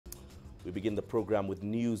We begin the program with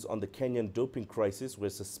news on the Kenyan doping crisis,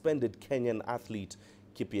 where suspended Kenyan athlete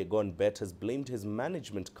Kipyegon Bett has blamed his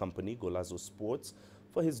management company, Golazo Sports,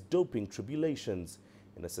 for his doping tribulations.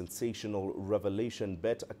 In a sensational revelation,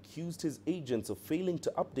 Bett accused his agents of failing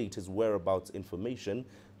to update his whereabouts information,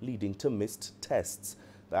 leading to missed tests.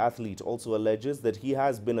 The athlete also alleges that he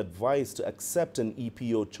has been advised to accept an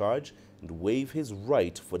EPO charge and waive his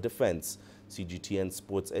right for defense. CGTN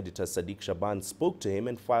sports editor Saddique Shaban spoke to him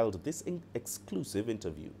and filed this exclusive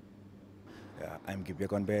interview. I'm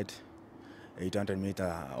Kipyegon Bett,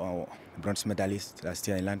 800-meter bronze medalist last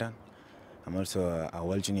year in London. I'm also a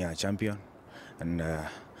world junior champion and a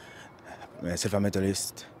silver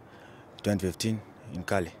medalist 2015 in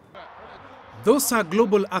Cali. Those are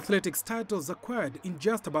global athletics titles acquired in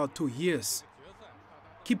just about 2 years.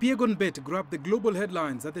 Kipyegon Bett grabbed the global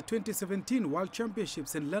headlines at the 2017 World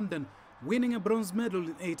Championships in London, winning a bronze medal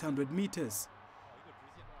in 800 meters.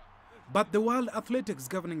 But the World Athletics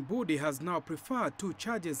governing body has now preferred 2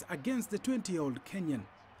 charges against the 20-year-old Kenyan.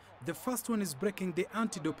 The first one is breaking the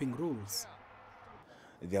anti-doping rules.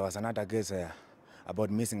 There was another case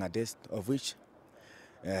about missing a test, of which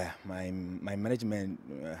my management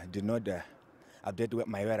did not update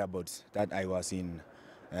my whereabouts. That I was in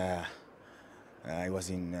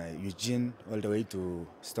Eugene all the way to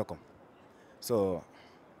Stockholm. So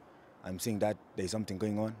I'm saying that there's something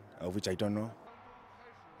going on, of which I don't know.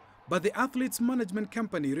 But the athlete's management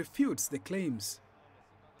company refutes the claims.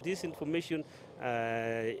 This information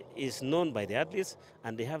is known by the athletes,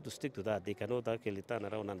 and they have to stick to that. They cannot actually turn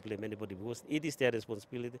around and blame anybody, because it is their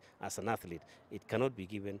responsibility as an athlete. It cannot be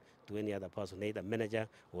given to any other person, either a manager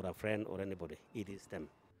or a friend or anybody. It is them.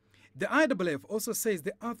 The IAAF also says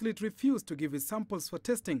the athlete refused to give his samples for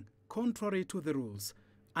testing, contrary to the rules.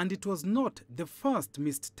 And it was not the first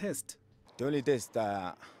missed test. The only test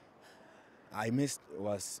I missed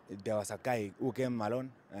was there was a guy who came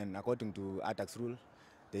alone, and according to ATAC's rule,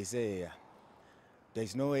 they say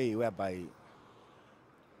there's no way whereby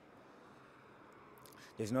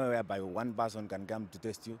one person can come to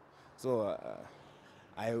test you. So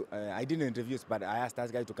I didn't interview, but I asked that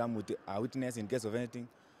guy to come with a witness in case of anything.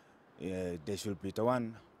 There should be the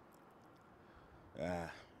one.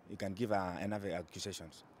 You can give another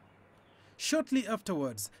accusations. Shortly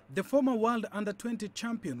afterwards, the former world under-20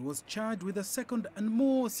 champion was charged with a second and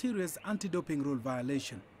more serious anti-doping rule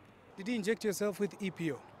violation. Did you inject yourself with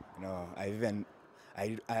EPO? No, I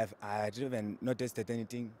had even not tested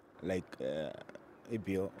anything like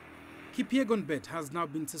EPO. Kipyegon Bett has now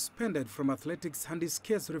been suspended from athletics and his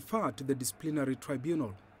case referred to the disciplinary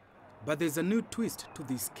tribunal. But there's a new twist to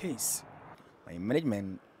this case. My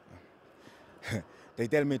management they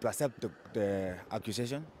tell me to accept the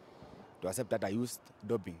accusation, to accept that I used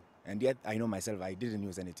doping, and yet I know myself I didn't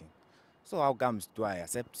use anything. So how comes do I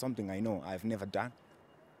accept something I know I've never done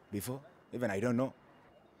before? Even I don't know.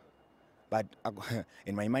 But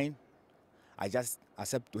in my mind, I just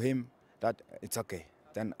accept to him that it's okay.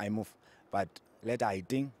 Then I move. But later I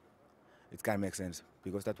think it can't make sense,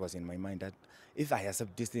 because that was in my mind that if I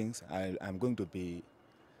accept these things, I'm going to be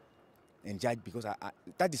in charge, because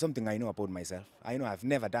that is something I know about myself. I know I've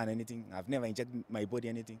never done anything. I've never injected my body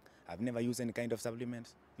anything. I've never used any kind of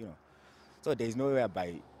supplements, you know. So there is no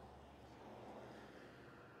whereby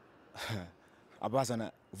a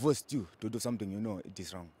person forced you to do something you know it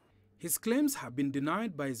is wrong. His claims have been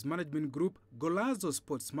denied by his management group, Golazo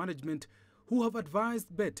Sports Management, who have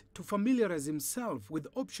advised Bett to familiarize himself with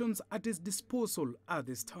options at his disposal at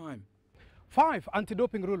this time. 5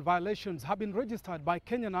 anti-doping rule violations have been registered by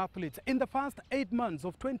Kenyan athletes in the first 8 months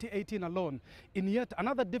of 2018 alone, in yet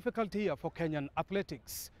another difficult year for Kenyan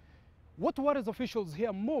athletics. What worries officials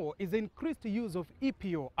here more is the increased use of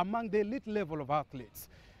EPO among the elite level of athletes.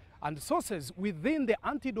 And sources within the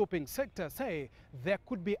anti-doping sector say there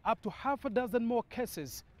could be up to half a dozen more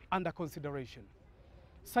cases under consideration.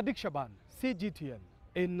 Saddique Shaban, CGTN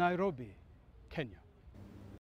in Nairobi, Kenya.